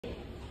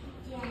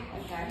Yeah.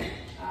 Okay.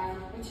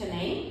 What's your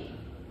name?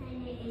 My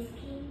name is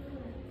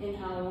K4. And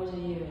how old are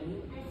you?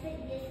 I 6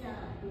 years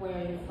old. Where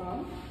are you from?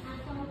 I'm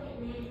from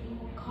Vietnam.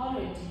 What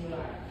color do you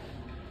like?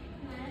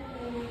 My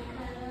favorite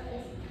color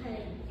is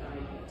pink.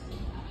 Very good.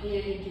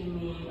 Here you give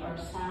me our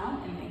sound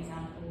and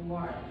example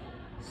word.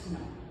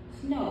 Snow.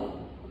 Snow.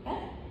 Okay?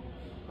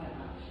 What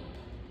about?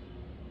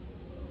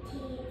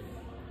 Teeth.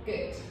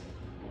 Good.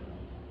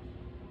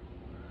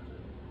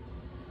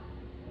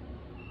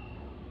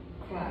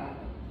 Crab.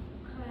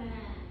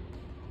 Crab.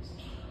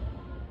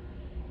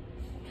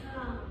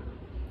 Strong.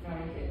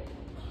 Very good.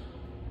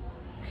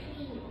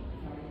 Cream.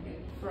 Very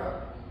good. Frog.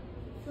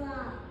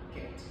 Frog.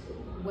 Good.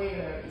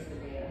 Where is the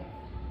bear?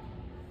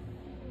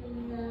 The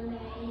bear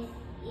is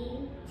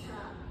in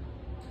top.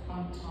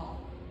 On top.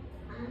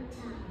 On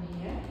top.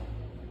 Here.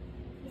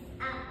 It's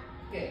up.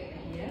 Good.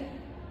 Here.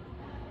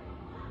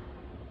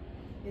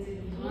 Is it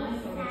behind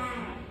or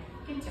beside?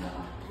 Good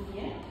job.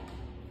 Here.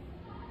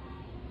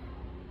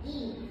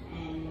 In.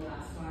 And the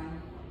last one.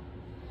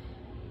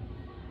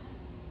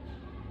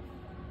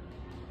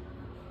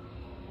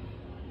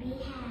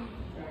 Behind.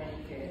 Very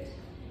good.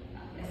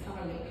 Let's have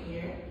a look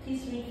here.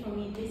 Please read for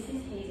me. This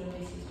is Hazel.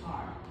 This is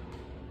Har.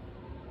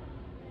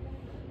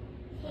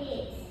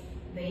 His.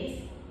 This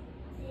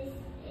This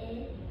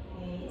is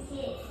is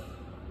his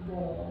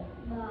ball.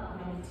 ball.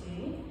 Number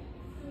 2.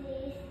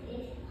 This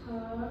is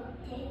her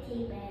teddy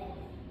bear.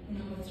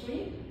 Number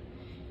 3.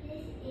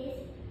 This is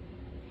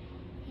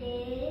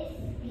his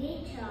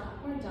guitar.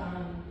 We're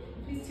done.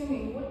 Please tell me,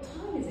 what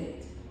time is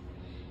it?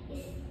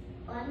 It's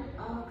 1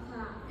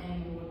 o'clock. And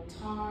what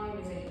time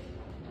is it?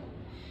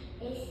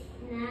 It's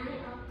 9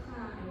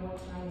 o'clock. And what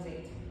time is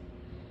it?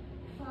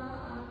 4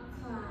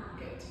 o'clock.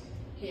 Good.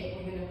 Here,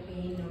 we're going to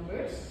play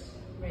numbers.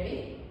 Ready?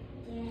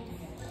 Yes.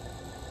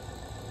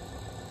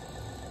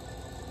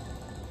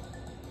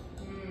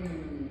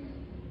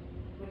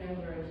 What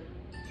number?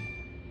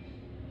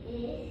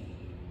 It's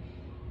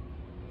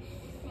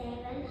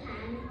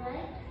 765.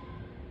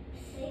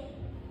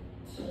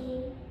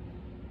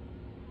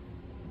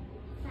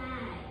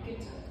 Good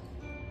job.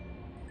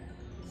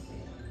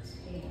 Let's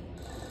see.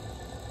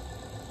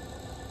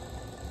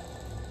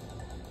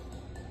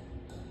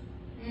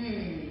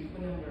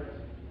 What number?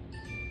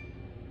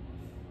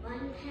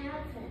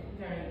 1,000.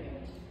 Very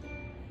good.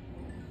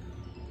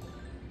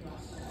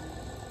 Last one.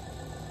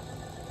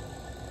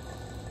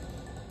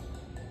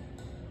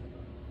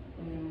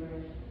 What number?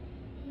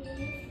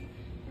 It's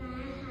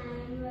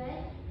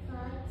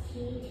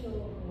 542.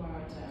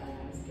 Well done.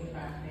 Let's get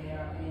back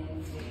there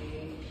into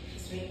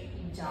this week.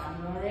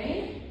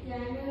 January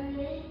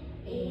January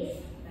is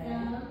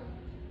the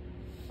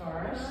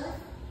first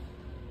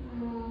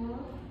month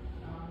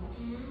of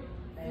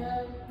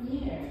and the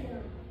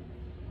year.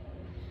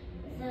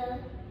 the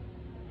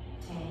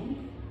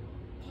 10th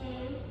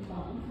 10th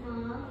month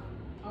month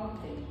of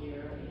the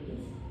year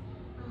is.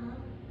 of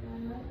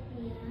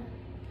the year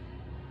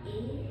is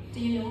Do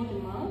you know the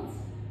months?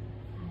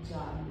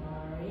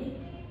 January,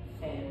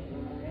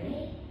 February,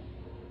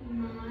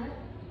 March,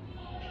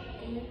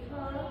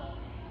 April,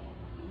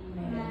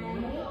 May,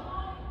 May,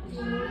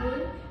 June,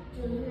 June,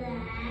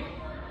 July,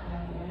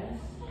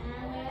 August,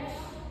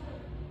 August,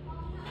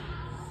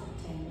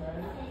 September,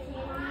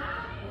 September,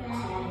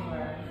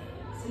 October.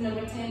 So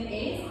number 10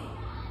 is?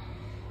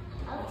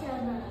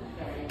 October.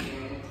 Very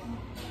good.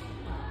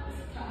 Let's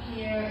cut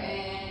here,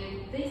 and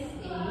this is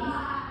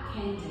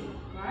candy,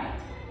 right?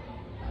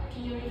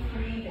 Can you read for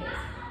me this?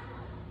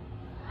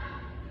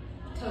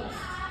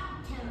 Toast.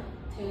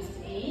 Toast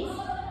is?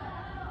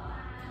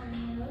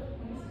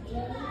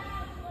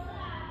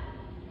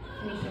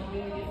 Can you show me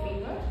with your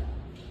finger?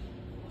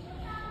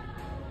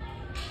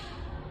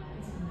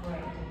 It's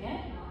bread, okay?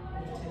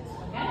 It's toast,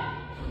 okay?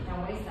 Now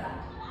what is that?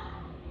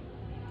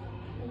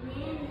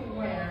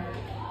 Where?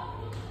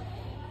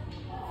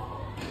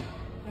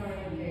 Very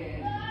good.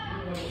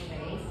 And what is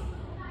this?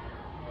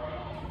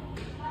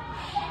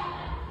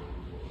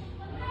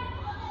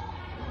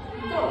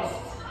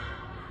 Ghost.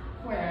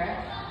 Where?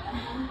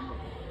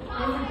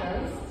 Where's the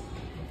ghost?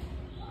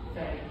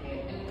 Very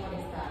good. And what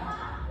is that?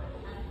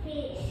 Do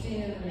you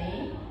know the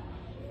name?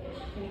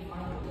 Can you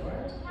find the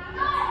word?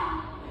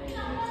 Very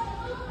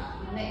good.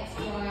 Next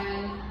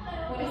one.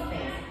 What is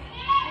this?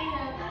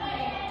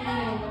 Do you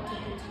know what to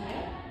put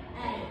here?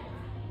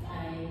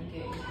 Very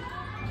good.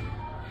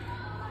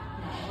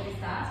 Now, what is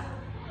that?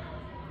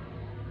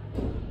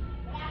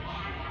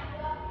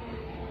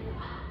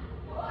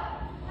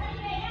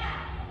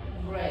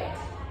 Red.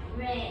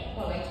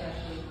 What letter?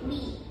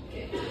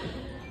 Good.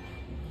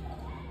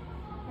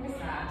 What is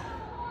that?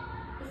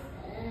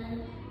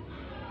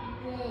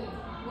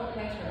 What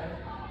letter?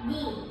 D.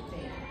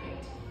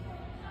 Good.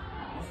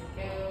 Let's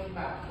go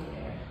back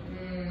here.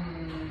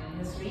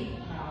 The sweet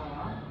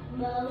flower.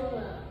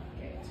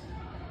 Good.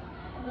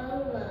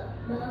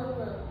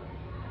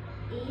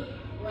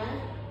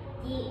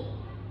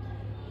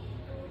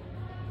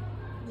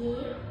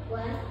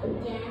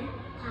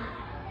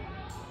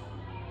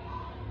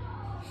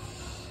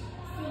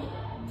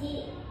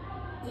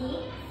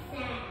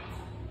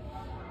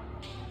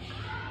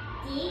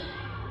 Chiếc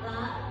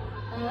có